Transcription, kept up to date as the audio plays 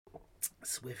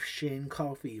Swishing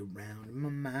coffee around in my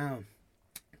mouth.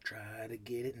 Try to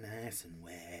get it nice and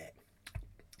wet.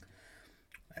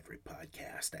 Every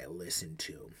podcast I listen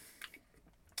to,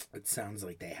 it sounds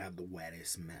like they have the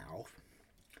wettest mouth.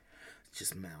 It's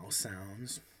just mouth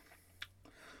sounds.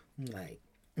 Like,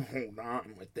 hold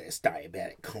on with this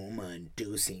diabetic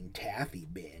coma-inducing taffy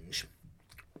binge.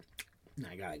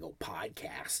 I gotta go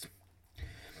podcast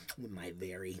with my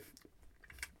very,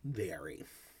 very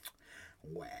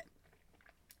wet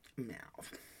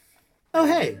mouth. Oh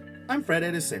hey, I'm Fred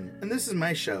Edison, and this is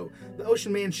my show, The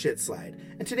Ocean Man Shit Slide,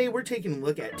 and today we're taking a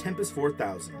look at Tempest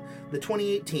 4000, the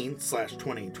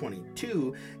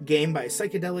 2018/2022 game by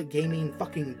psychedelic gaming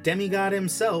fucking demigod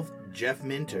himself, Jeff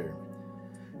Minter.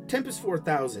 Tempest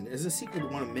 4000 is a sequel to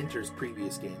one of Minter's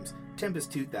previous games,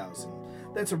 Tempest 2000.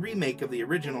 That's a remake of the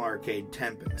original arcade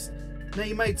Tempest. Now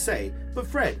you might say, but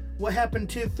Fred, what happened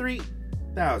to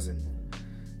 3000?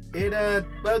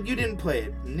 Well, you didn't play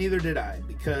it, neither did I,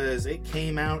 because it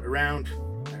came out around,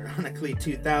 ironically,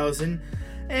 2000,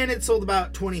 and it sold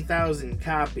about 20,000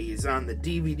 copies on the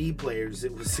DVD players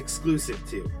it was exclusive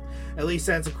to. At least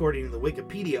that's according to the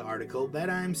Wikipedia article that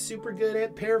I'm super good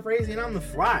at paraphrasing on the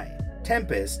fly.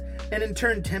 Tempest, and in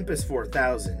turn Tempest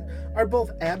 4000, are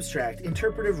both abstract,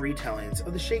 interpretive retellings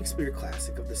of the Shakespeare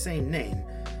classic of the same name,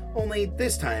 only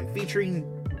this time featuring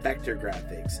vector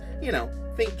graphics. You know,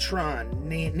 think Tron,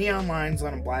 neon lines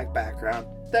on a black background,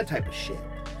 that type of shit.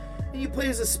 And you play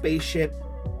as a spaceship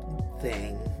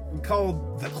thing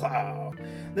called the Claw,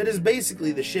 that is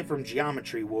basically the ship from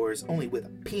Geometry Wars, only with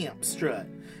a pimp strut.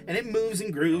 And it moves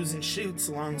and grooves and shoots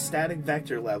along static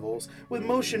vector levels, with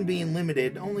motion being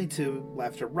limited only to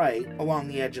left or right along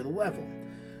the edge of the level.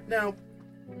 Now,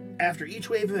 after each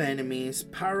wave of enemies,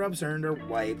 power-ups earned are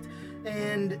wiped,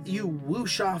 and you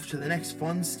whoosh off to the next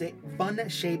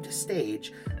fun-shaped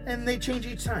stage, and they change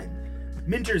each time.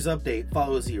 Minter's update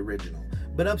follows the original,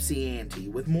 but ups the ante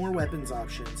with more weapons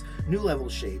options, new level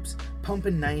shapes,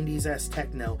 pumpin' 90s-ass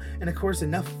techno, and of course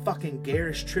enough fucking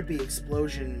garish trippy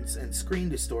explosions and screen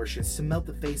distortions to melt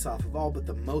the face off of all but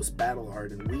the most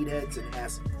battle-hardened weedheads and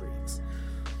acid freaks.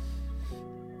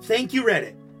 Thank you,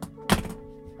 Reddit.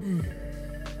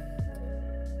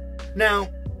 Now,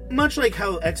 much like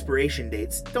how expiration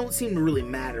dates don't seem to really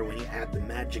matter when you add the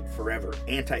magic forever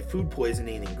anti-food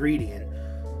poisoning ingredient,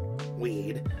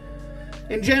 weed.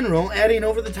 In general, adding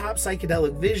over-the-top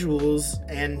psychedelic visuals,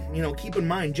 and, keep in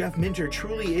mind, Jeff Minter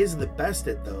truly is the best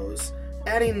at those,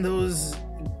 adding those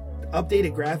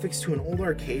updated graphics to an old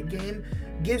arcade game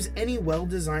gives any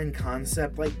well-designed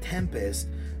concept like Tempest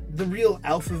the real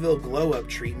Alphaville glow-up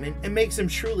treatment and makes him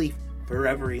truly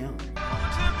forever young.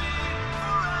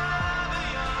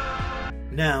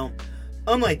 Now,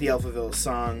 unlike the Alphaville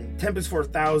song, Tempest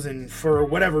 4000, for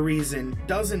whatever reason,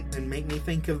 doesn't make me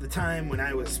think of the time when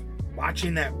I was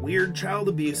watching that weird child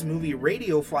abuse movie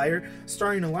Radio Flyer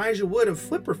starring Elijah Wood of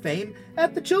Flipper fame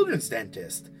at the children's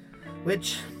dentist.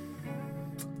 Which,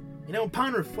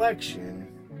 upon reflection,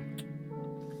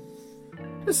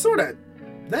 just sort of,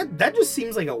 that just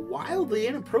seems like a wildly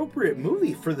inappropriate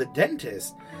movie for the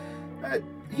dentist.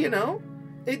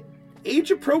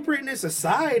 Age appropriateness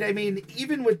aside,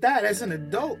 even with that, as an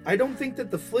adult, I don't think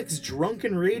that the flick's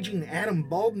drunken raging Adam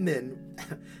Baldwin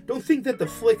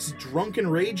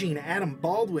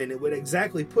it would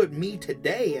exactly put me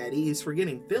today at ease for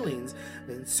getting fillings,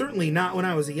 and certainly not when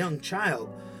I was a young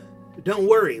child. But don't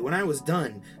worry, when I was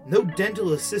done, no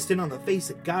dental assistant on the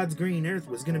face of God's green earth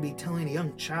was going to be telling a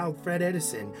young child, Fred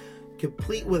Edison,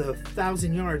 complete with a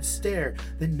 1,000-yard stare,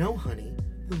 that no, honey,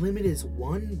 the limit is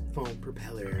one foam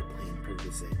propeller airplane per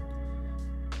visit.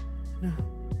 No,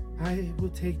 I will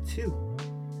take two.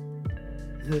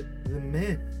 The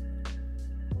man.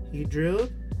 He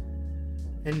drilled,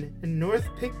 and North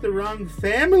picked the wrong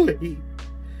family.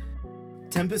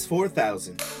 Tempest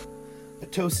 4000. A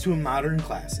toast to a modern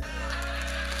classic.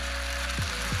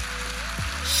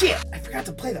 Shit! I forgot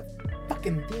to play the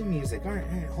fucking theme music.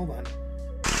 Alright, hold on.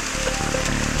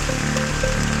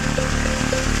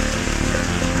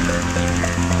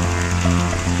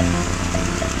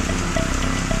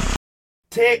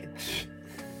 Take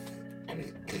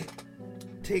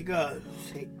a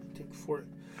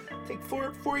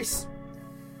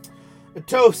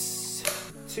toast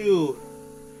to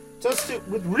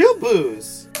with real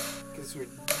booze, because we're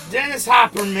Dennis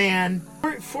Hopper, man.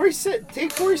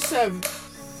 Take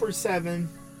 47.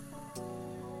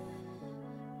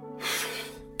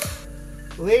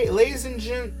 Ladies and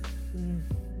gentlemen,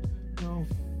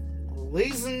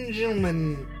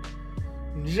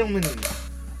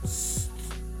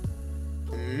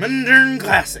 modern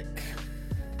classic.